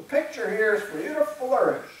 the picture here is for you to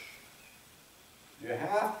flourish, you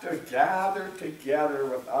have to gather together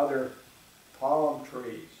with other palm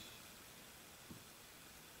trees.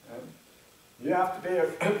 And you have to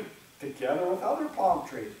be together with other palm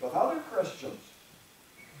trees, with other Christians.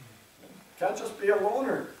 You can't just be a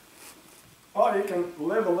loner. Oh, you can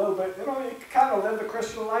live a little bit, you can kind of live the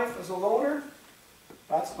Christian life as a loner.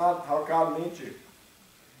 That's not how God made you.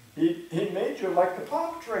 He made you like the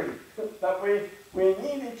palm tree, that we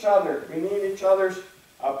need each other. We need each other's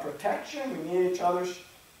protection. We need each other's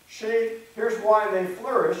shade. Here's why they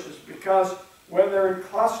flourish, is because when they're in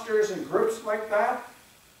clusters and groups like that,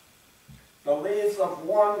 the leaves of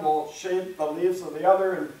one will shade the leaves of the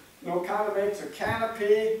other, and kind of makes a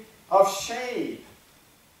canopy of shade.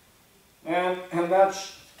 And that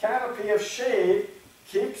canopy of shade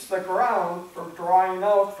keeps the ground from drying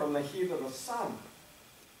out from the heat of the sun.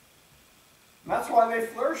 And that's why they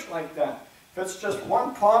flourish like that. If it's just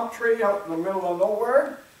one palm tree out in the middle of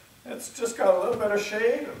nowhere, it's just got a little bit of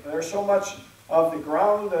shade. There's so much of the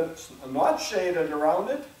ground that's not shaded around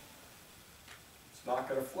it, it's not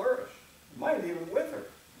going to flourish. It might even wither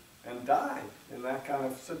and die in that kind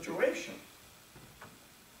of situation.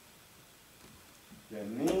 You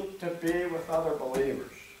need to be with other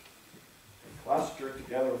believers. And cluster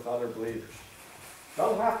together with other believers.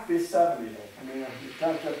 Doesn't have to be 70. You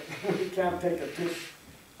can't take it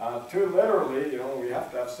too literally. We have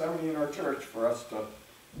to have 70 in our church for us to,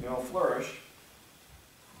 flourish.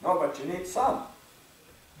 No, but you need some.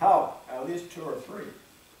 How? At least 2 or 3.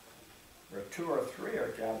 Where 2 or 3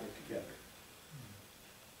 are gathered together.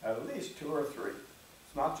 At least 2 or 3.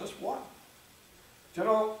 It's not just one. You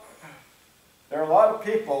know, there are a lot of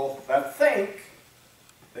people that think,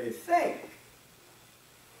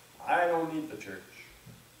 I don't need the church.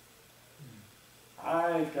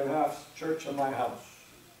 I can have church in my house.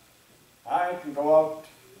 I can go out,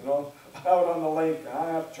 you know, out on the lake, and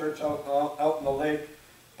I have church out in the lake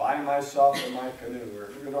by myself in my canoe,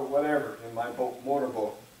 or you know, whatever, in my boat,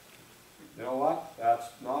 motorboat. You know what? That's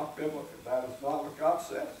not biblical. That is not what God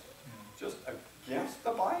says. It's just against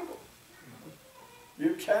the Bible.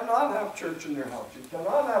 You cannot have church in your house. You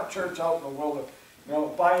cannot have church out in the wilderness, you know,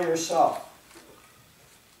 by yourself.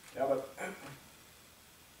 Yeah, but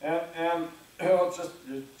and you know,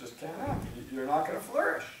 you just can't have it. You're not going to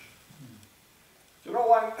flourish. Do you know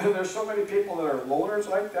why there's so many people that are loners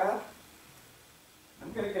like that?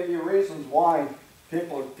 I'm going to give you reasons why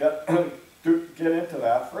people get into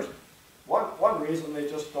that. First, one reason, they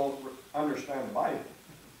just don't understand the Bible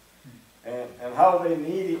and how they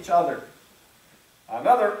need each other.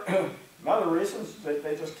 Another reason is that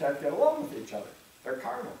they just can't get along with each other. They're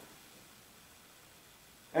carnal.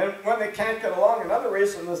 And when they can't get along, another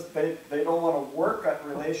reason is they don't want to work at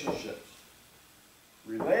relationships.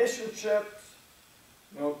 Relationships,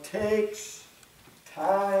 you know, takes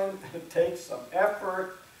time, it takes some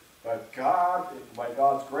effort, but God, by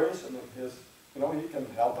God's grace and His, you know, He can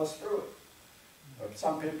help us through it. But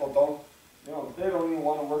some people don't, you know, they don't even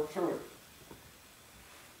want to work through it.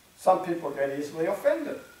 Some people get easily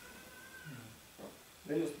offended.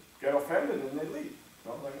 They just get offended and they leave.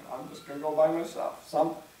 You know, like, I'm just going to go by myself.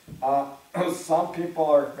 Some people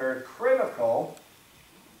are very critical,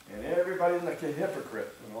 and everybody's like a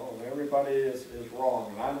hypocrite. You know, and everybody is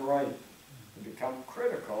wrong, and I'm right. They become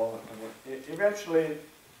critical, and eventually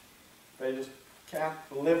they just can't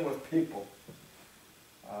live with people.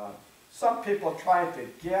 Some people try to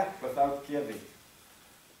get without giving.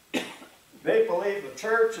 They believe the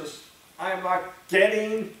church is, I'm not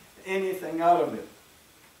getting anything out of it.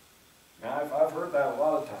 Now, I've heard that a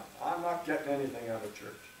lot of times. I'm not getting anything out of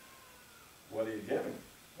church. What are you giving?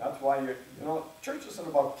 That's why you know, church isn't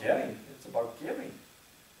about getting, it's about giving.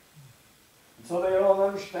 And so they don't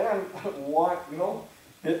understand why, you know,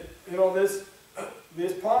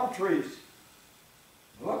 these palm trees.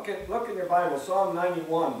 Look in your Bible, Psalm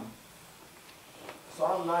 91.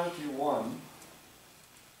 Psalm 91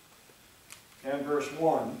 and verse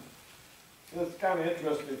 1. It's kind of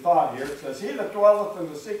interesting thought here. It says, He that dwelleth in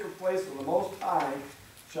the secret place of the Most High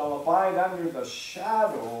shall abide under the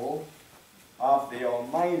shadow of the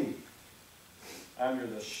Almighty. Under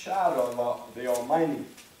the shadow of the Almighty.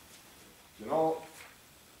 You know,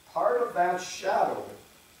 part of that shadow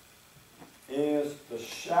is the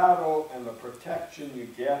shadow and the protection you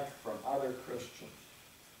get from other Christians.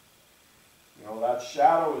 You know, that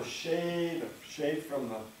shadow is shade from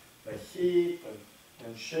the heat,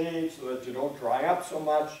 and shade so that you don't dry up so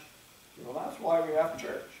much. You know, that's why we have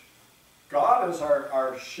church. God is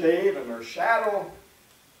our shade and our shadow,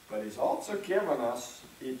 but He's also given us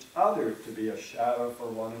each other to be a shadow for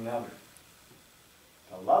one another.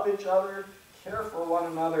 To love each other, care for one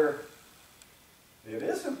another. It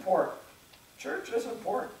is important. Church is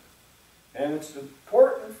important. And it's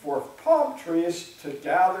important for palm trees to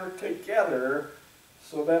gather together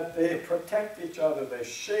so that they protect each other, they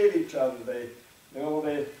shade each other,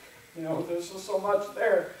 there's just so much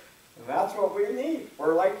there. And that's what we need.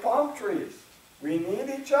 We're like palm trees. We need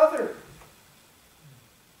each other.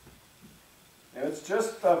 And it's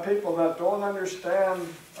just people that don't understand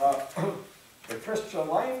the Christian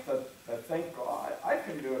life that think, oh, I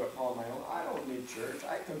can do it on my own. I don't need church.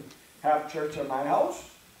 I can have church in my house.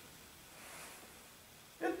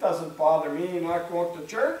 It doesn't bother me not going to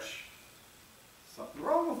church. Something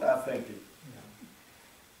wrong with that thinking.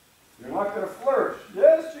 You're not going to flourish.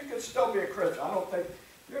 Yes, you can still be a Christian. I don't think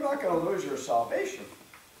you're not going to lose your salvation,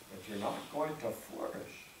 but you're not going to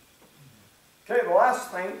flourish. Okay, the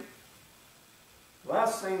last thing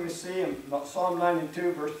we see in Psalm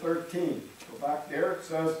 92, verse 13. Go back there. It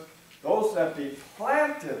says, "Those that be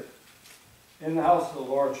planted in the house of the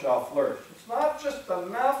Lord shall flourish." It's not just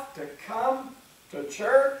enough to come to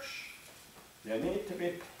church. You need to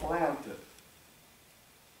be planted.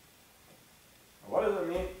 What does it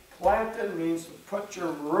mean? Planted means to put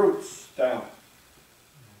your roots down.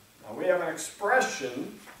 Now we have an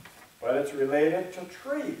expression, but it's related to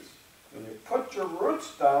trees. When you put your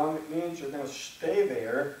roots down, it means you're going to stay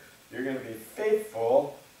there, you're going to be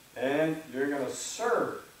faithful, and you're going to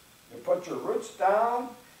serve. You put your roots down,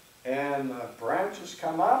 and branches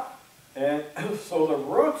come up, and so the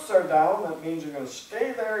roots are down. That means you're going to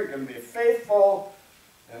stay there, you're going to be faithful,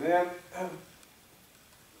 and then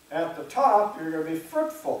at the top, you're going to be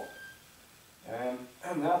fruitful. And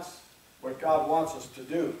that's what God wants us to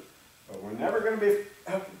do. But we're never going to be,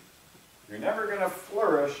 you're never going to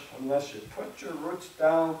flourish unless you put your roots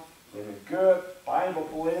down in a good,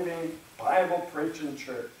 Bible-believing, Bible-preaching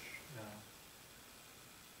church.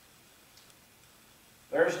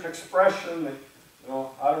 There's an expression that,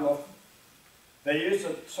 I don't know if they use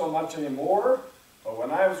it so much anymore, but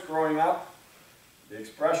when I was growing up, the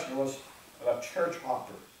expression was a church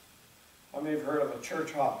hopper. How many have heard of a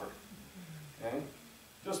church hopper? Okay?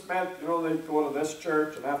 Just meant, they go to this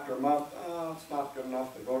church, and after a month, it's not good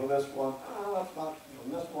enough. They go to this one, that's not,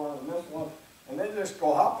 this one, and this one. And they just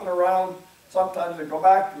go hopping around. Sometimes they go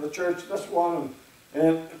back to the church, this one,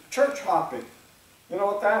 and church hopping. You know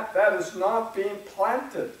what that is not being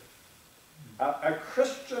planted. A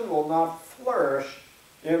Christian will not flourish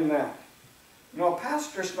in that. A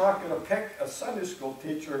pastor's not going to pick a Sunday school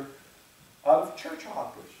teacher out of church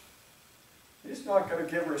hoppers. He's not going to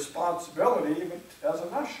give responsibility even as an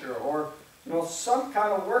usher or, some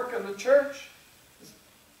kind of work in the church.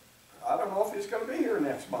 I don't know if he's going to be here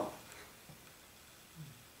next month.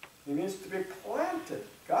 He needs to be planted.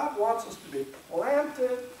 God wants us to be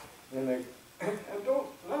planted in a,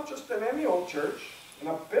 not just in any old church, in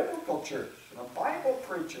a biblical church, in a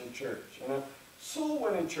Bible-preaching church, in a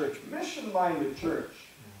soul-winning church, mission-minded church.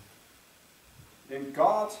 In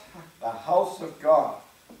God's, the house of God.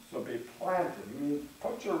 So be planted. You mean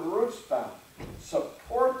put your roots down.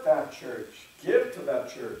 Support that church. Give to that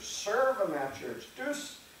church. Serve in that church. Do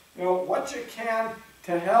what you can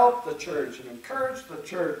to help the church and encourage the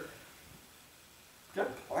church.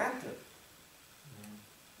 Get planted.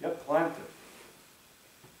 Get planted.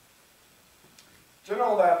 Do you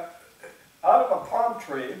know that out of a palm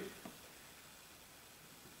tree,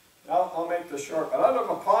 I'll make this short, but out of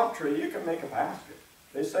a palm tree you can make a basket.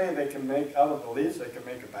 They say they can make, out of the leaves, they can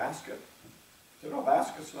make a basket. Do you know a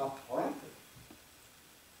basket's not planted?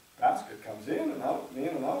 Basket comes in and out, in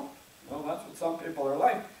and out. That's what some people are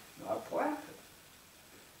like, not planted.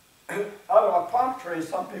 Out of a palm tree,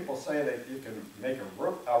 some people say that you can make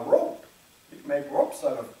a rope. You can make ropes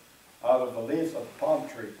out of the leaves of the palm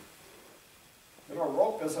tree. A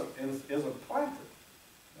rope isn't planted.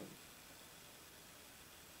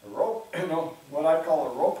 A rope, what I call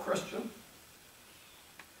a rope Christian.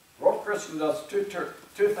 Rope Christian does two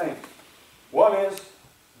things. One is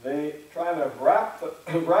they try to wrap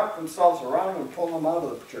themselves around and pull them out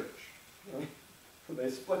of the church. They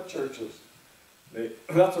split churches.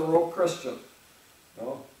 That's a rope Christian.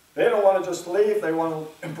 They don't want to just leave. They want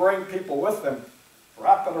to bring people with them,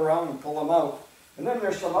 wrap it around and pull them out. And then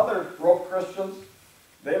there's some other rope Christians.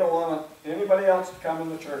 They don't want anybody else to come in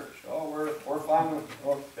the church. We're fine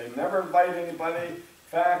with, they never invite anybody. In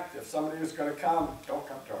fact, if somebody was going to come, don't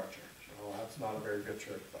come to our church. That's not a very good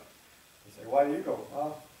church. But you say, why do you go?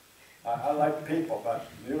 Well, I like people, but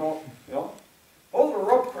those are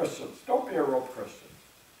rope Christians. Don't be a rope Christian.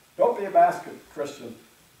 Don't be a basket Christian.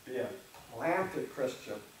 Be a planted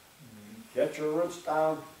Christian. Get your roots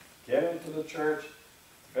down. Get into the church.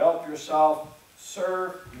 Develop yourself.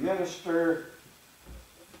 Serve. Minister.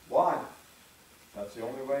 Why? That's the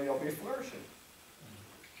only way you'll be flourishing.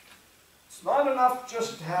 It's not enough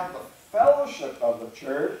just to have the fellowship of the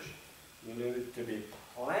church. You need to be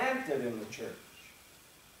planted in the church.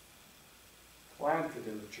 Planted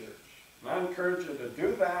in the church. And I encourage you to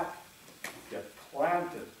do that. Get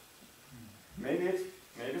planted. Maybe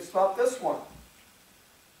it's not this one.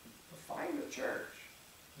 But find a church.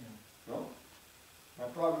 No?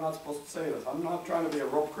 I'm probably not supposed to say this. I'm not trying to be a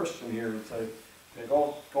rope Christian here and say, okay,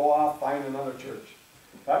 go off, find another church.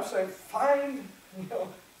 I'm saying find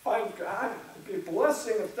God. It'd be a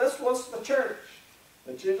blessing if this was the church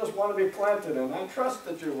that you just want to be planted in. I trust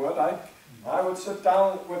that you would. I would sit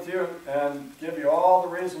down with you and give you all the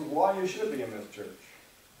reasons why you should be in this church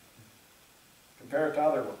compared to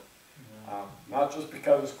other ones. Not just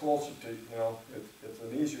because it's closer to, it's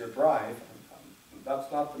an easier drive. That's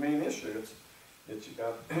not the main issue. It's you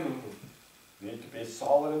need to be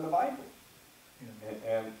solid in the Bible.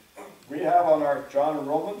 And we have on our John and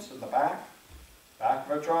Romans in the back of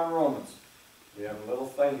our John and Romans, we have a little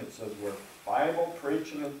thing that says where Bible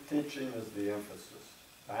preaching and teaching is the emphasis.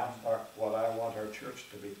 That's what I want our church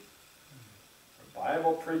to be.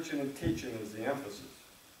 Bible preaching and teaching is the emphasis.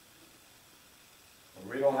 And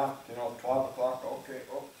we don't have, 12 o'clock, okay,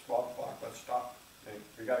 it's 12 o'clock, let's stop. Okay,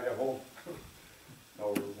 we got to get home.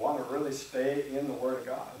 No, we want to really stay in the Word of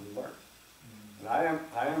God and learn. And I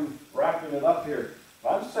am wrapping it up here.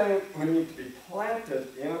 I'm saying we need to be planted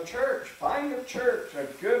in a church. Find a church, a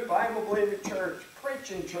good Bible-believing church,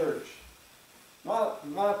 preaching church. Not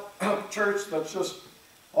a church that's just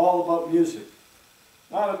all about music.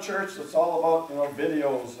 Not a church that's all about,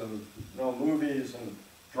 videos and, movies and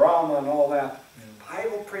drama and all that.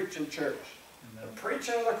 Bible preaching church. The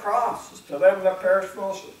preaching of the cross is to them that perish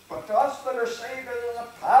foolishness, but to us that are saved it is the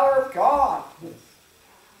power of God.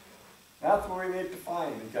 That's what we need to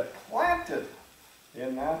find and get planted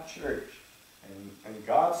in that church. And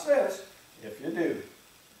God says, if you do,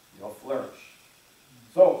 you'll flourish.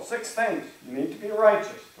 So, 6 things. You need to be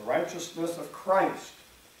righteous, the righteousness of Christ.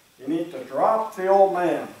 You need to drop the old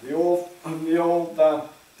man, the old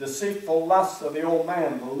deceitful lusts of the old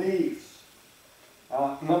man, the leaves.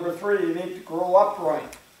 Number 3, you need to grow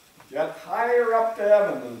upright. Get higher up to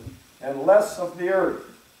heaven and less of the earth.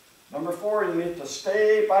 Number 4, you need to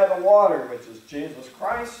stay by the water, which is Jesus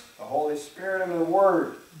Christ, the Holy Spirit, and the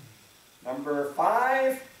Word. Number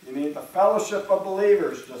 5, you need the fellowship of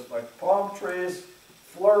believers, just like palm trees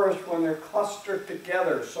flourish when they're clustered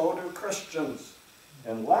together. So do Christians.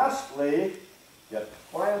 And lastly, get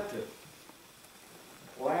planted.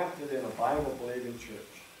 Planted in a Bible-believing church.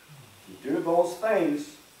 If you do those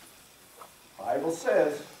things, the Bible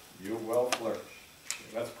says you will flourish.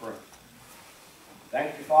 Okay, let's pray.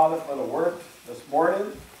 Thank you, Father, for the word this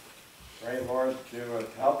morning. Pray, Lord, to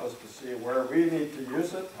help us to see where we need to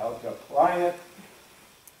use it, how to apply it,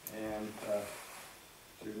 and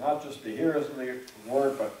to not just be hearers of the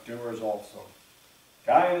word, but doers also.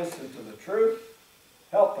 Guide us into the truth,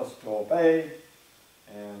 help us to obey,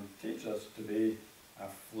 and teach us to be a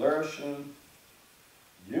flourishing,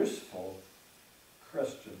 useful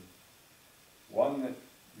Christian, one that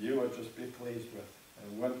you would just be pleased with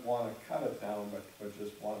and wouldn't want to cut it down, but would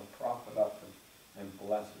just want to prop it up and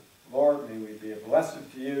bless it. Lord, may we be a blessing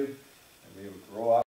to you, and we would grow up